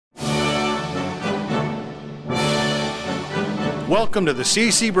Welcome to the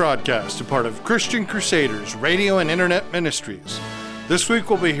CC Broadcast, a part of Christian Crusaders Radio and Internet Ministries. This week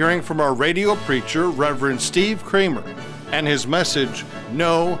we'll be hearing from our radio preacher, Reverend Steve Kramer, and his message,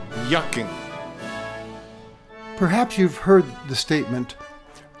 No Yucking. Perhaps you've heard the statement,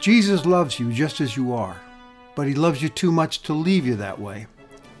 Jesus loves you just as you are, but he loves you too much to leave you that way.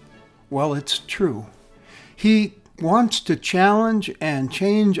 Well, it's true. He wants to challenge and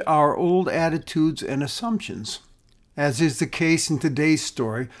change our old attitudes and assumptions, as is the case in today's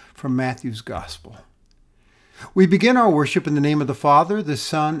story from Matthew's Gospel. We begin our worship in the name of the Father, the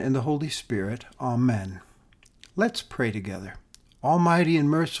Son, and the Holy Spirit. Amen. Let's pray together. Almighty and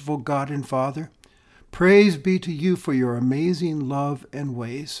merciful God and Father, praise be to you for your amazing love and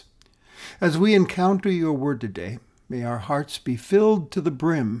ways. As we encounter your word today, may our hearts be filled to the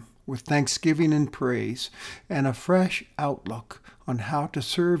brim with thanksgiving and praise and a fresh outlook on how to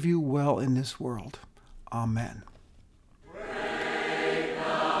serve you well in this world. Amen.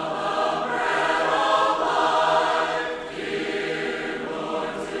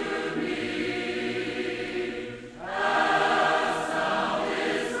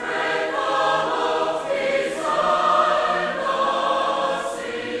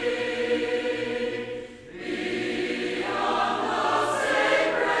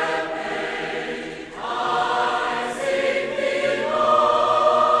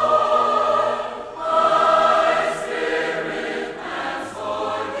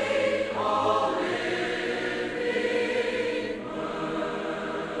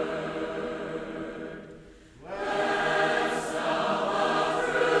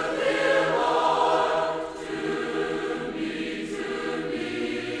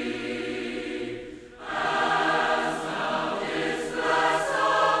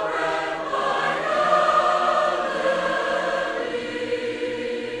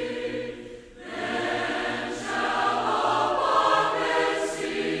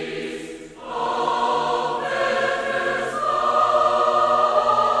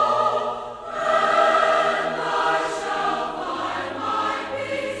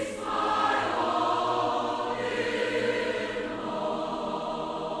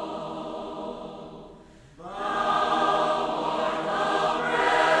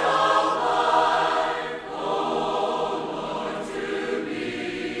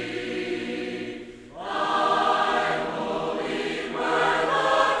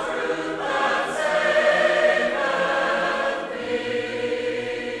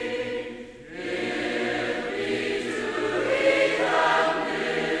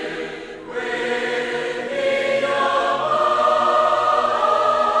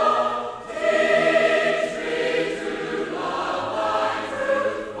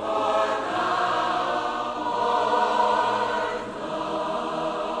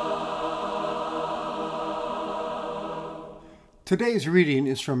 Today's reading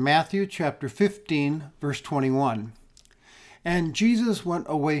is from Matthew chapter 15, verse 21. And Jesus went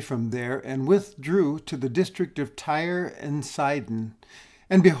away from there and withdrew to the district of Tyre and Sidon.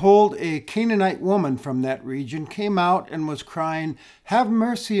 And behold, a Canaanite woman from that region came out and was crying, Have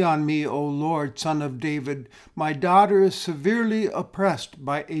mercy on me, O Lord, Son of David. My daughter is severely oppressed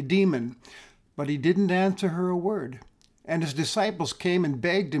by a demon. But he didn't answer her a word. And his disciples came and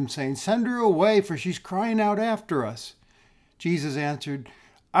begged him, saying, Send her away, for she's crying out after us. Jesus answered,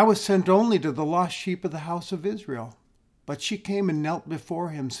 I was sent only to the lost sheep of the house of Israel. But she came and knelt before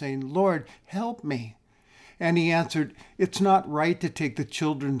him, saying, Lord, help me. And he answered, It's not right to take the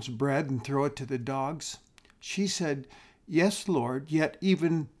children's bread and throw it to the dogs. She said, Yes, Lord, yet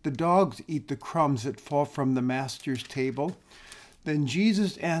even the dogs eat the crumbs that fall from the master's table. Then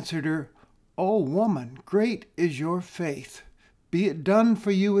Jesus answered her, O woman, great is your faith. Be it done for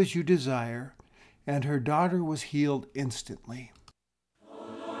you as you desire. And her daughter was healed instantly.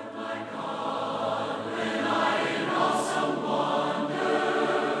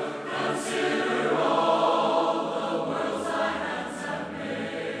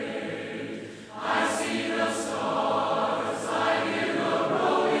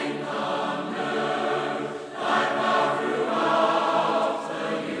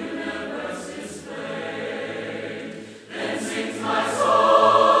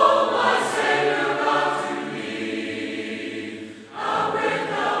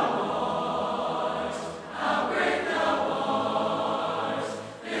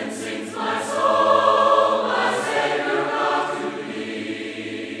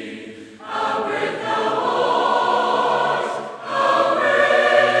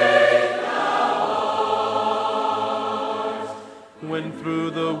 When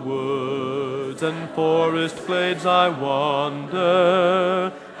through the woods and forest glades I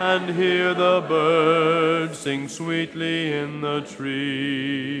wander, and hear the birds sing sweetly in the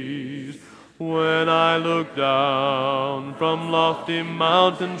trees. When I look down from lofty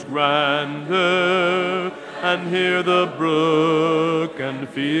mountains grandeur, and hear the brook and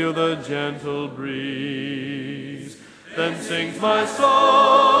feel the gentle breeze, then sings my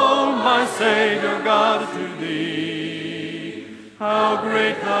soul, my Savior God, to thee. How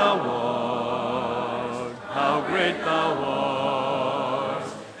great thou art, how great thou art.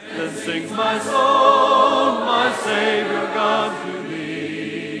 Then sings my soul, my Savior God, to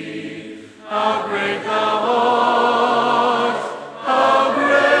thee. How great thou art, how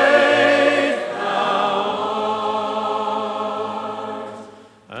great thou art.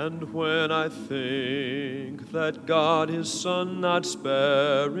 And when I think that God his Son not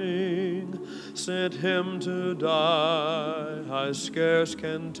sparing sent him to die, I scarce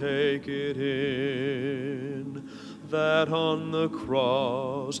can take it in, that on the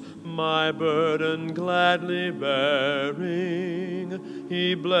cross, my burden gladly bearing,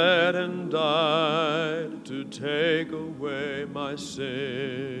 he bled and died to take away my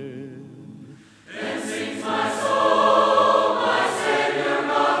sin. Then sings my soul, my Savior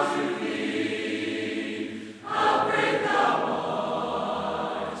God, to thee. How great thou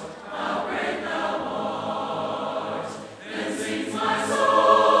art, how great thou art. Then sings my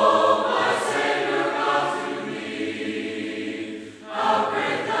soul, my Savior God, to thee. How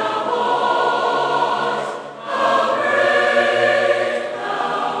great thou art, how great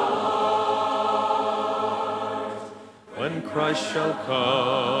thou art. When Christ shall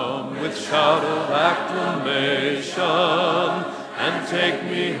come with shout of acclamation and take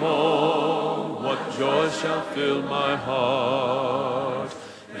me home, what joy shall fill my heart?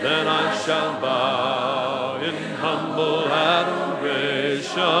 Then I shall bow in humble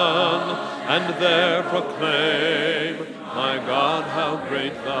adoration and there proclaim, my God, how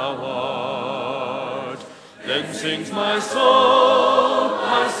great thou art. Then sings my soul,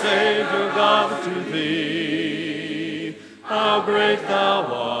 my Savior God, to thee. How great thou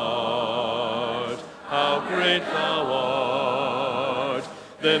art, how great thou art.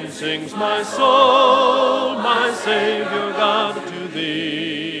 Then sings my soul, my Savior God, to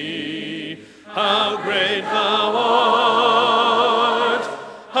thee. How great thou art,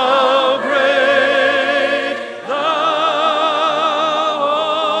 how great thou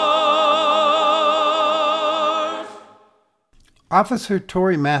art. Officer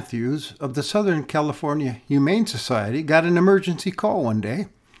Torrey Matthews of the Southern California Humane Society got an emergency call one day.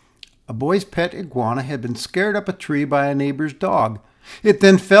 A boy's pet iguana had been scared up a tree by a neighbor's dog. It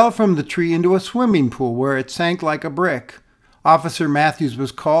then fell from the tree into a swimming pool where it sank like a brick. Officer Matthews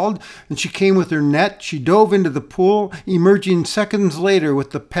was called, and she came with her net. She dove into the pool, emerging seconds later with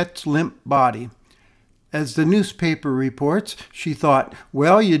the pet's limp body. As the newspaper reports, she thought,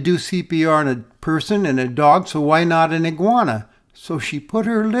 well, you do CPR on a person and a dog, so why not an iguana? So she put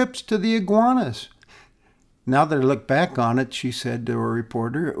her lips to the iguanas. Now that I look back on it, she said to a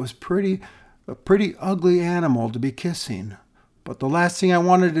reporter, it was a pretty ugly animal to be kissing. But the last thing I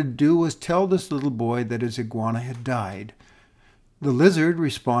wanted to do was tell this little boy that his iguana had died. The lizard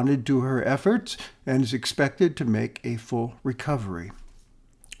responded to her efforts and is expected to make a full recovery.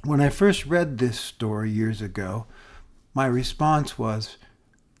 When I first read this story years ago, my response was,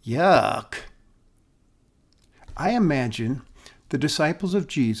 yuck. I imagine the disciples of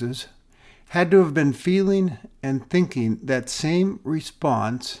Jesus had to have been feeling and thinking that same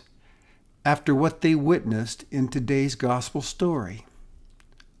response after what they witnessed in today's gospel story.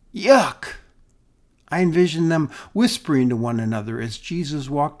 Yuck! I envision them whispering to one another as Jesus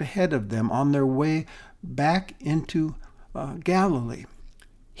walked ahead of them on their way back into Galilee.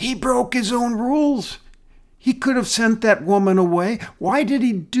 He broke his own rules. He could have sent that woman away. Why did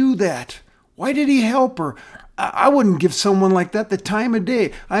he do that? Why did he help her? I wouldn't give someone like that the time of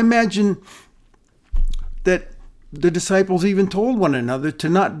day. I imagine that the disciples even told one another to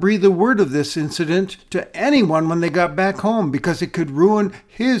not breathe a word of this incident to anyone when they got back home because it could ruin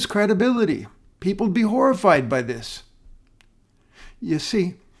his credibility. People would be horrified by this. You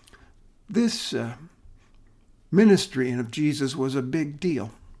see, this ministry of Jesus was a big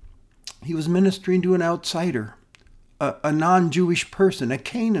deal. He was ministering to an outsider, a non-Jewish person, a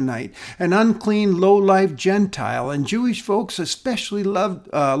Canaanite, an unclean, low-life Gentile, and Jewish folks especially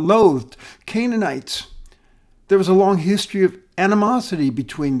loathed Canaanites. There was a long history of animosity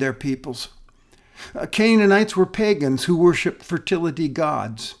between their peoples. Canaanites were pagans who worshipped fertility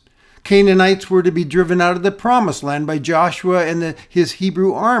gods. Canaanites were to be driven out of the promised land by Joshua and his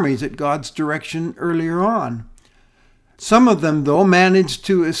Hebrew armies at God's direction earlier on. Some of them, though, managed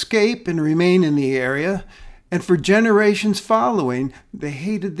to escape and remain in the area, And for generations following, they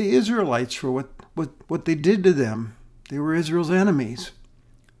hated the Israelites for what they did to them. They were Israel's enemies.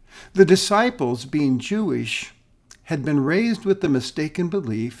 The disciples, being Jewish, had been raised with the mistaken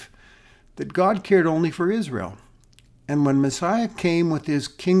belief that God cared only for Israel. And when Messiah came with his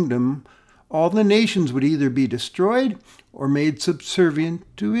kingdom, all the nations would either be destroyed or made subservient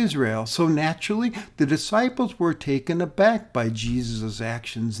to Israel. So naturally, the disciples were taken aback by Jesus'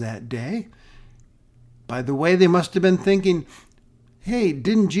 actions that day. By the way, they must have been thinking, hey,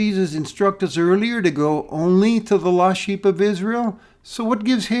 didn't Jesus instruct us earlier to go only to the lost sheep of Israel? So what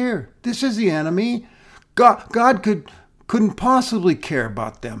gives here? This is the enemy. God couldn't possibly care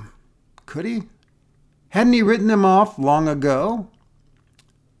about them, could he? Hadn't he written them off long ago?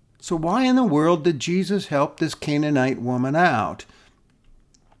 So why in the world did Jesus help this Canaanite woman out?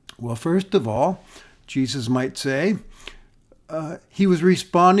 Well, first of all, Jesus might say, he was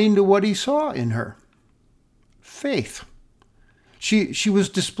responding to what he saw in her. Faith. She was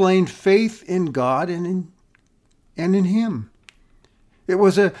displaying faith in God and in him. It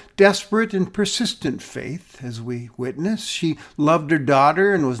was a desperate and persistent faith, as we witness. She loved her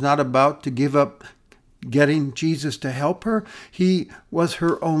daughter and was not about to give up getting Jesus to help her. He was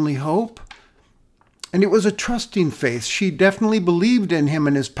her only hope. And it was a trusting faith. She definitely believed in him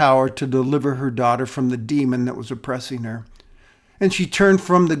and his power to deliver her daughter from the demon that was oppressing her. And she turned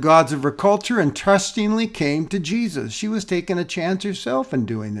from the gods of her culture and trustingly came to Jesus. She was taking a chance herself in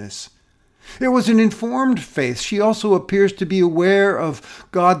doing this. It was an informed faith. She also appears to be aware of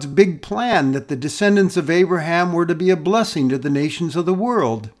God's big plan that the descendants of Abraham were to be a blessing to the nations of the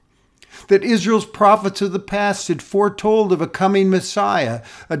world. That Israel's prophets of the past had foretold of a coming Messiah,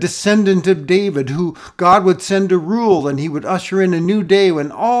 a descendant of David, who God would send to rule, and he would usher in a new day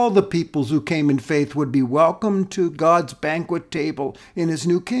when all the peoples who came in faith would be welcomed to God's banquet table in his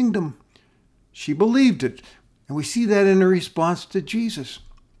new kingdom. She believed it, and we see that in her response to Jesus.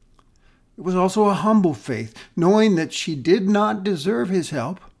 It was also a humble faith, knowing that she did not deserve his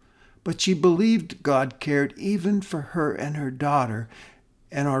help, but she believed God cared even for her and her daughter,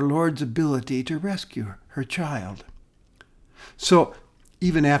 and our Lord's ability to rescue her child. So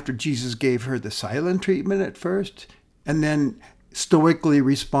even after Jesus gave her the silent treatment at first, and then stoically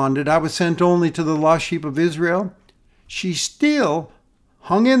responded, I was sent only to the lost sheep of Israel, she still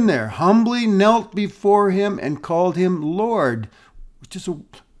hung in there, humbly knelt before him and called him Lord, which is the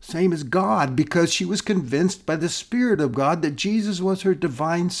same as God, because she was convinced by the Spirit of God that Jesus was her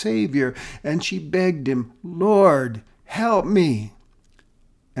divine Savior, and she begged him, Lord, help me.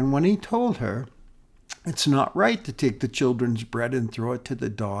 And when he told her, it's not right to take the children's bread and throw it to the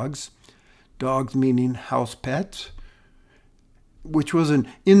dogs meaning house pets, which was an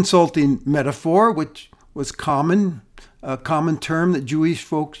insulting metaphor, which was a common term that Jewish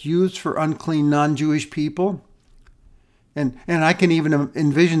folks used for unclean non-Jewish people. And I can even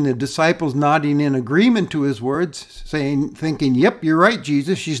envision the disciples nodding in agreement to his words, thinking, yep, you're right,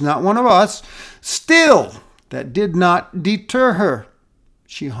 Jesus, she's not one of us. Still, that did not deter her.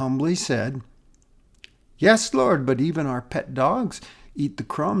 She humbly said, yes, Lord, but even our pet dogs eat the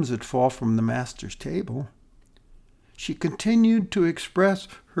crumbs that fall from the master's table. She continued to express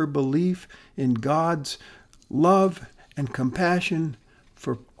her belief in God's love and compassion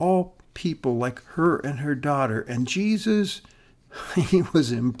for all people like her and her daughter. And Jesus, he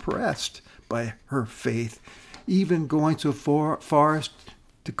was impressed by her faith, even going so far as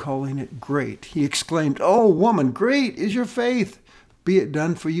to calling it great. He exclaimed, oh, woman, great is your faith. Be it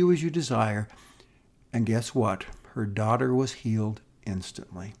done for you as you desire. And guess what? Her daughter was healed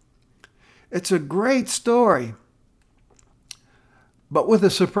instantly. It's a great story, but with a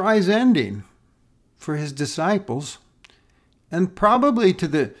surprise ending for his disciples, and probably to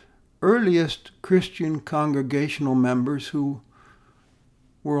the earliest Christian congregational members who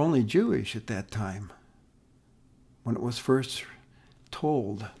were only Jewish at that time, when it was first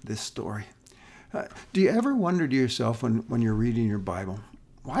told, this story. Do you ever wonder to yourself when you're reading your Bible,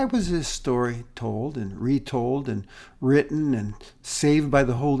 why was this story told and retold and written and saved by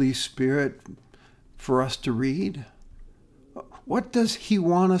the Holy Spirit for us to read? What does he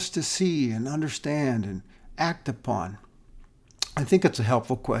want us to see and understand and act upon? I think it's a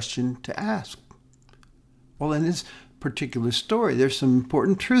helpful question to ask. Well, in this particular story, there's some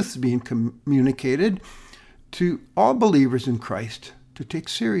important truths being communicated to all believers in Christ to take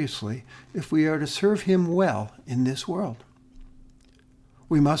seriously if we are to serve him well in this world.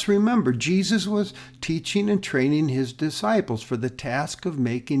 We must remember Jesus was teaching and training his disciples for the task of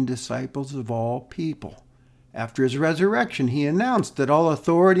making disciples of all people. After his resurrection, he announced that all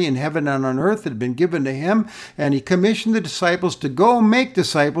authority in heaven and on earth had been given to him, and he commissioned the disciples to go make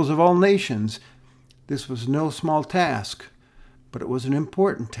disciples of all nations. This was no small task, but it was an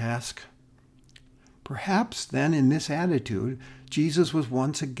important task. Perhaps then in this attitude, Jesus was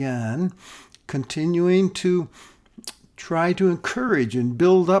once again continuing to try to encourage and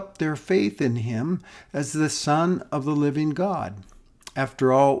build up their faith in him as the Son of the living God.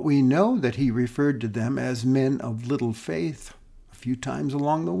 After all, we know that he referred to them as men of little faith a few times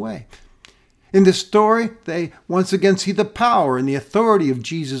along the way. In this story, they once again see the power and the authority of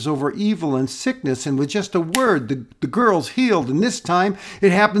Jesus over evil and sickness, and with just a word, the girl's healed, and this time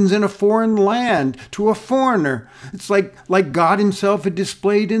it happens in a foreign land to a foreigner. It's like God himself had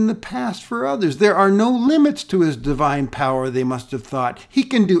displayed in the past for others. There are no limits to his divine power, they must have thought. He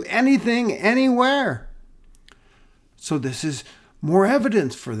can do anything, anywhere. So this is more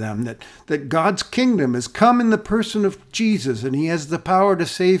evidence for them that God's kingdom has come in the person of Jesus, and he has the power to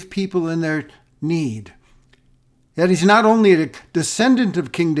save people in their need. Yet he's not only a descendant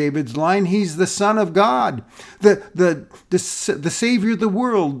of King David's line, he's the Son of God, the Savior of the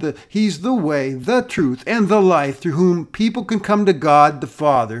world. He's the way, the truth, and the life through whom people can come to God the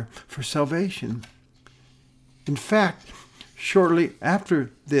Father for salvation. In fact, shortly after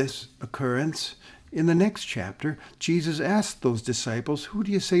this occurrence, in the next chapter, Jesus asked those disciples, "Who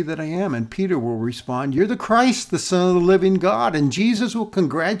do you say that I am?" And Peter will respond, "You're the Christ, the Son of the living God." And Jesus will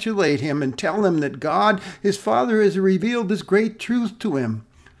congratulate him and tell him that God, his Father, has revealed this great truth to him.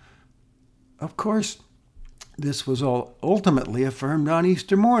 Of course, this was all ultimately affirmed on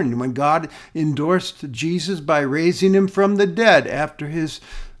Easter morning when God endorsed Jesus by raising him from the dead after his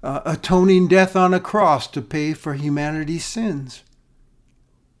atoning death on a cross to pay for humanity's sins.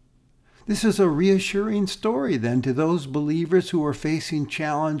 This is a reassuring story then to those believers who are facing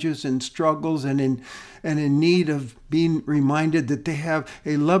challenges and struggles and in need of being reminded that they have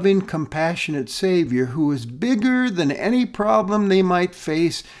a loving, compassionate Savior who is bigger than any problem they might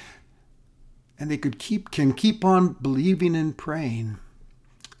face, and they can keep on believing and praying,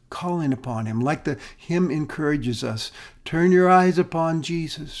 calling upon him. Like the hymn encourages us, turn your eyes upon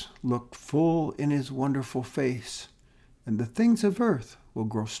Jesus, look full in his wonderful face, and the things of earth will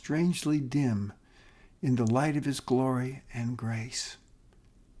grow strangely dim in the light of his glory and grace.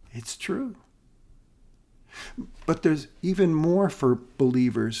 It's true. But there's even more for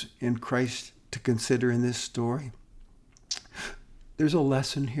believers in Christ to consider in this story. There's a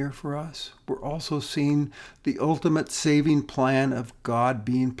lesson here for us. We're also seeing the ultimate saving plan of God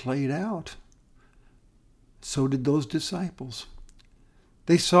being played out. So did those disciples.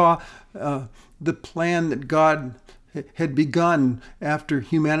 They saw the plan that God had begun after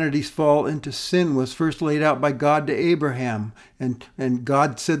humanity's fall into sin was first laid out by God to Abraham. And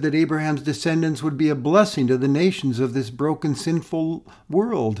God said that Abraham's descendants would be a blessing to the nations of this broken, sinful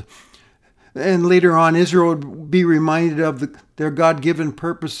world. And later on, Israel would be reminded of their God-given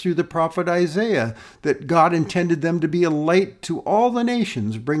purpose through the prophet Isaiah, that God intended them to be a light to all the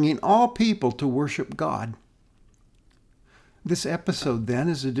nations, bringing all people to worship God. This episode, then,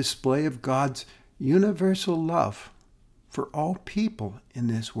 is a display of God's universal love for all people in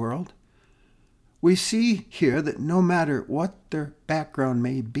this world. We see here that no matter what their background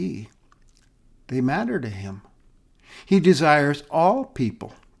may be, they matter to him. He desires all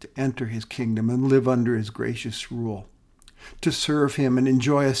people to enter his kingdom and live under his gracious rule, to serve him and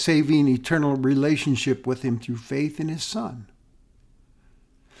enjoy a saving eternal relationship with him through faith in his Son.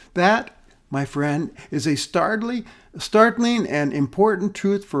 That, my friend, is a startling and important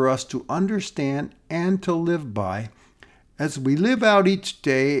truth for us to understand and to live by as we live out each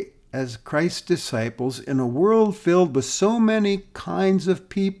day as Christ's disciples in a world filled with so many kinds of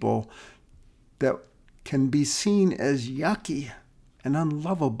people that can be seen as yucky and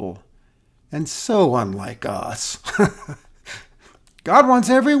unlovable and so unlike us. God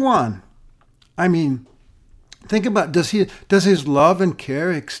wants everyone. I mean, think about, does his love and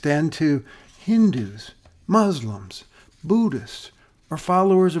care extend to Hindus, Muslims, Buddhists, or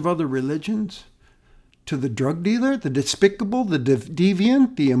followers of other religions? To the drug dealer, the despicable, the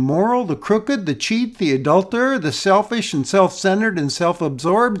deviant, the immoral, the crooked, the cheat, the adulterer, the selfish and self-centered and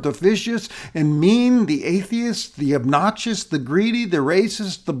self-absorbed, the vicious and mean, the atheist, the obnoxious, the greedy, the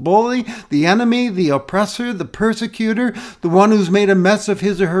racist, the bully, the enemy, the oppressor, the persecutor, the one who's made a mess of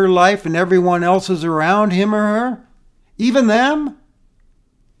his or her life and everyone else is around him or her? Even them?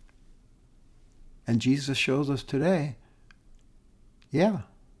 And Jesus shows us today, yeah,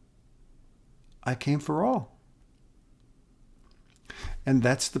 I came for all. And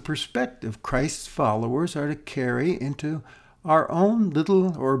that's the perspective Christ's followers are to carry into our own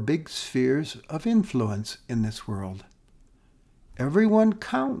little or big spheres of influence in this world. Everyone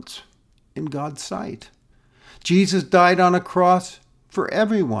counts in God's sight. Jesus died on a cross for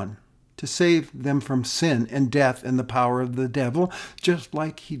everyone to save them from sin and death and the power of the devil, just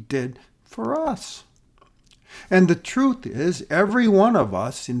like he did for us. And the truth is, every one of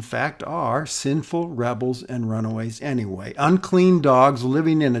us, in fact, are sinful rebels and runaways anyway. Unclean dogs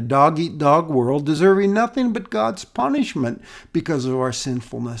living in a dog-eat-dog world, deserving nothing but God's punishment because of our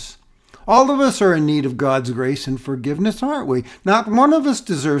sinfulness. All of us are in need of God's grace and forgiveness, aren't we? Not one of us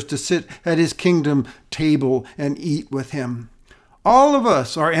deserves to sit at his kingdom table and eat with him. All of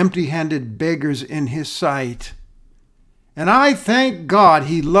us are empty-handed beggars in his sight. And I thank God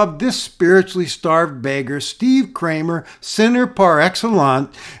he loved this spiritually starved beggar, Steve Kramer, sinner par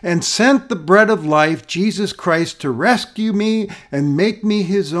excellence, and sent the bread of life, Jesus Christ, to rescue me and make me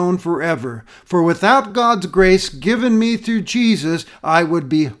his own forever. For without God's grace given me through Jesus, I would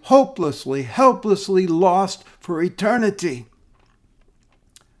be hopelessly, helplessly lost for eternity.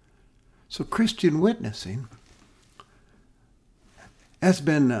 So Christian witnessing has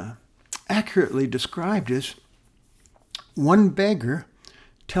been accurately described as one beggar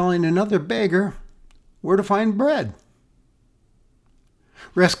telling another beggar where to find bread.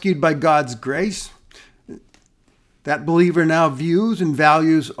 Rescued by God's grace, that believer now views and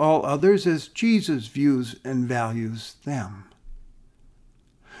values all others as Jesus views and values them.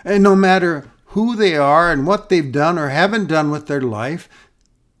 And no matter who they are and what they've done or haven't done with their life,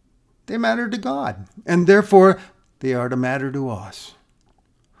 they matter to God, and therefore they are to matter to us.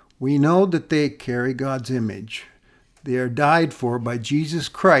 We know that they carry God's image. They are died for by Jesus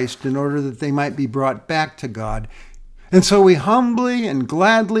Christ in order that they might be brought back to God. And so we humbly and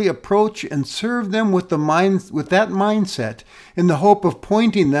gladly approach and serve them with that mindset in the hope of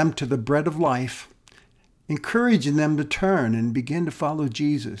pointing them to the bread of life, encouraging them to turn and begin to follow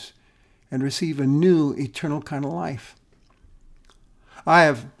Jesus and receive a new eternal kind of life. I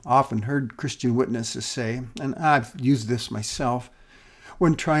have often heard Christian witnesses say, and I've used this myself,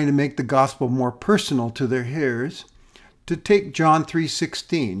 when trying to make the gospel more personal to their hearers, to take John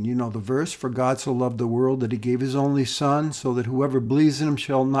 3:16, you know the verse, "For God so loved the world that he gave his only Son, so that whoever believes in him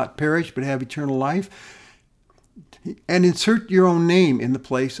shall not perish but have eternal life," and insert your own name in the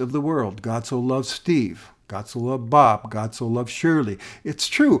place of the world. God so loved Steve. God so loved Bob. God so loved Shirley. It's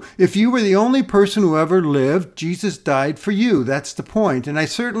true. If you were the only person who ever lived, Jesus died for you. That's the point. And I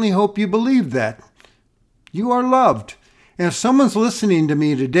certainly hope you believe that. You are loved. And if someone's listening to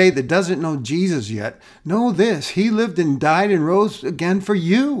me today that doesn't know Jesus yet, know this: he lived and died and rose again for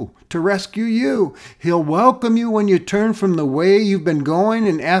you, to rescue you. He'll welcome you when you turn from the way you've been going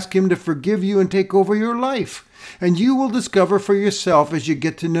and ask him to forgive you and take over your life. And you will discover for yourself as you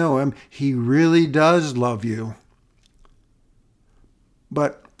get to know him, he really does love you.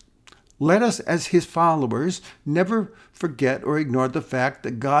 But let us, as his followers, never forget or ignore the fact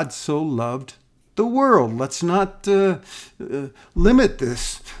that God so loved the world. Let's not limit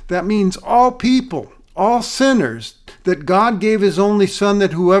this. That means all people, all sinners, that God gave his only Son,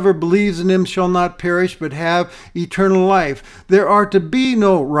 that whoever believes in him shall not perish but have eternal life. There are to be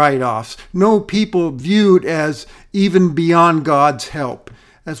no write-offs, no people viewed as even beyond God's help,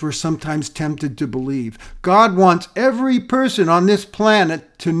 as we're sometimes tempted to believe. God wants every person on this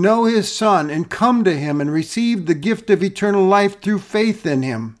planet to know his Son and come to him and receive the gift of eternal life through faith in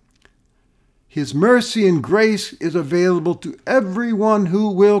him. His mercy and grace is available to everyone who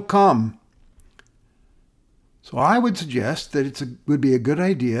will come. So I would suggest that it would be a good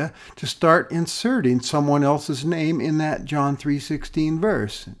idea to start inserting someone else's name in that John 3:16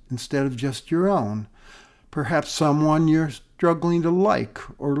 verse instead of just your own. Perhaps someone you're struggling to like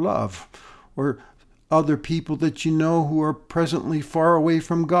or love, or other people that you know who are presently far away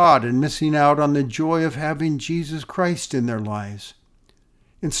from God and missing out on the joy of having Jesus Christ in their lives.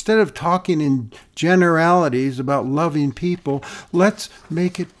 Instead of talking in generalities about loving people, let's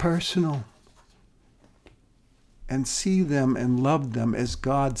make it personal and see them and love them as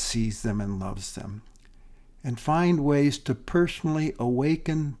God sees them and loves them, and find ways to personally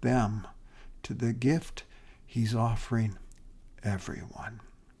awaken them to the gift he's offering everyone.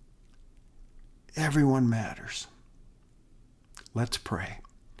 Everyone matters. Let's pray.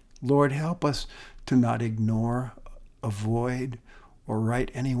 Lord, help us to not ignore, avoid, or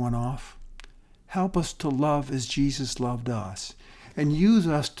write anyone off. Help us to love as Jesus loved us, and use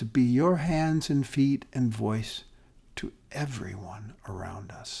us to be your hands and feet and voice to everyone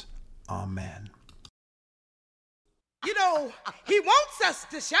around us. Amen. You know, he wants us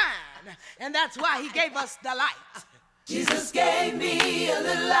to shine, and that's why he gave us the light. Jesus gave me a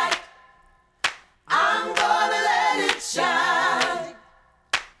little light. I'm gonna let it shine.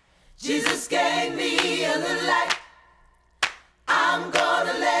 Jesus gave me a little light. I'm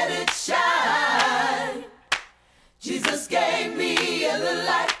gonna let it shine. Jesus gave me a little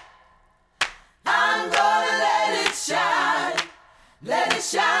light.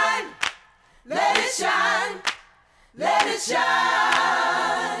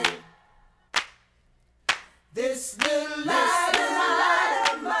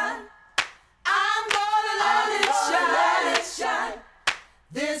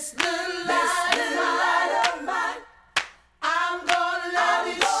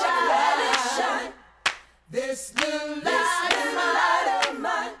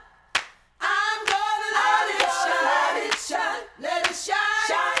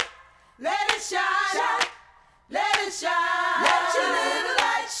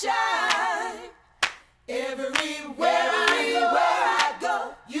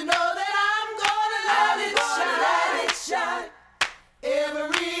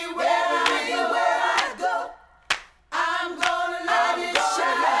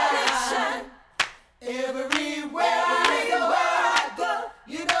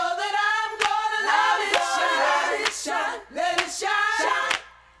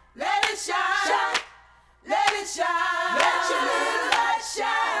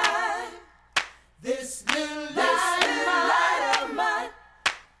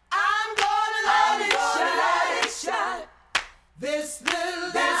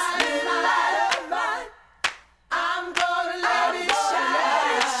 This little light of mine, I'm gonna let it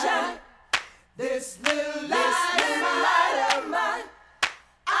shine. This little light of mine,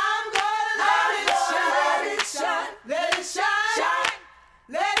 I'm gonna let it shine. Let it shine.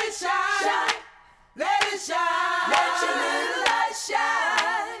 Let it shine. Let it shine. Let your little light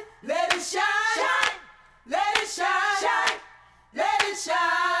shine. Let it shine. Let it shine. Let it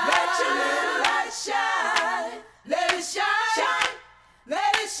shine. Let your little light shine. Let it shine.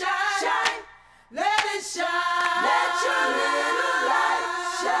 Let it shine. Let it shine. Let your little light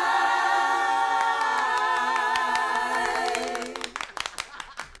shine.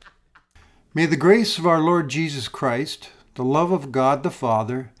 May the grace of our Lord Jesus Christ, the love of God the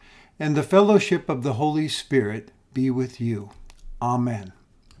Father, and the fellowship of the Holy Spirit be with you. Amen.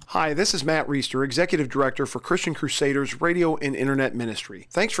 Hi, this is Matt Reister, Executive Director for Christian Crusaders Radio and Internet Ministry.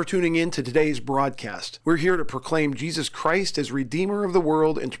 Thanks for tuning in to today's broadcast. We're here to proclaim Jesus Christ as Redeemer of the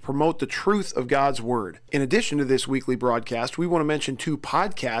world and to promote the truth of God's Word. In addition to this weekly broadcast, we want to mention 2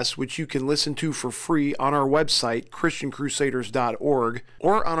 podcasts which you can listen to for free on our website, ChristianCrusaders.org,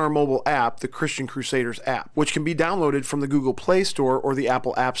 or on our mobile app, the Christian Crusaders app, which can be downloaded from the Google Play Store or the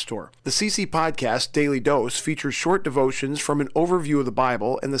Apple App Store. The CC Podcast Daily Dose features short devotions from an overview of the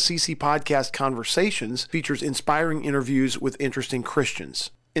Bible, and the CC Podcast Conversations features inspiring interviews with interesting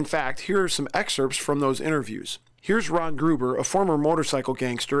Christians. In fact, here are some excerpts from those interviews. Here's Ron Gruber, a former motorcycle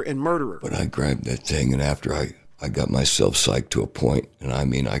gangster and murderer. But I grabbed that thing, and after I got myself psyched to a point, and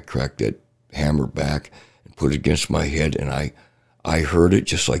I cracked that hammer back and put it against my head, and I heard it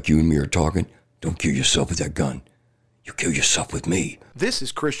just like you and me are talking. Don't kill yourself with that gun. You kill yourself with me. This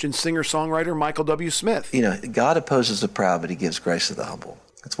is Christian singer-songwriter Michael W. Smith. You know, God opposes the proud, but he gives grace to the humble.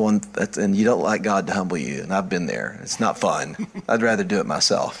 And you don't like God to humble you, and I've been there. It's not fun. I'd rather do it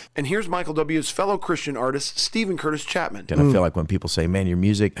myself. And here's Michael W.'s fellow Christian artist, Stephen Curtis Chapman. And I feel like when people say, man, your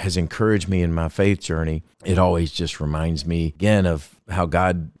music has encouraged me in my faith journey, it always just reminds me again of how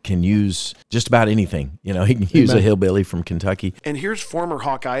God can use just about anything. You know, he can use a hillbilly from Kentucky. And here's former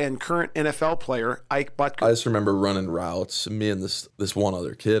Hawkeye and current NFL player Ike Butker. I just remember running routes. Me and this one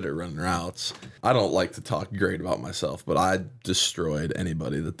other kid are running routes. I don't like to talk great about myself, but I destroyed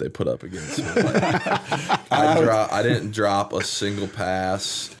anybody that they put up against me. I didn't drop a single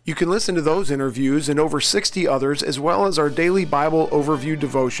pass. You can listen to those interviews and over 60 others, as well as our daily Bible overview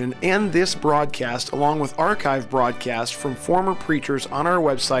devotion and this broadcast, along with archive broadcasts from former preachers on our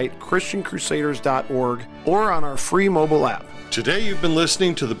website, ChristianCrusaders.org, or on our free mobile app. Today you've been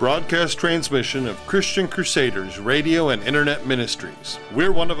listening to the broadcast transmission of Christian Crusaders Radio and Internet Ministries.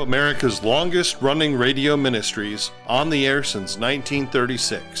 We're one of America's longest-running radio ministries, on the air since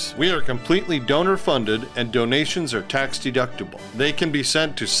 1936. We are completely donor-funded and donations are tax-deductible. They can be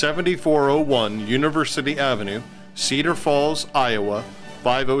sent to 7401 University Avenue, Cedar Falls, Iowa,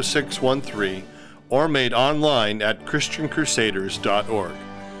 50613, or made online at ChristianCrusaders.org.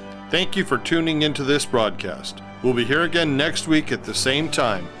 Thank you for tuning into this broadcast. We'll be here again next week at the same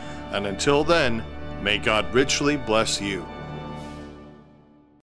time, and until then, may God richly bless you.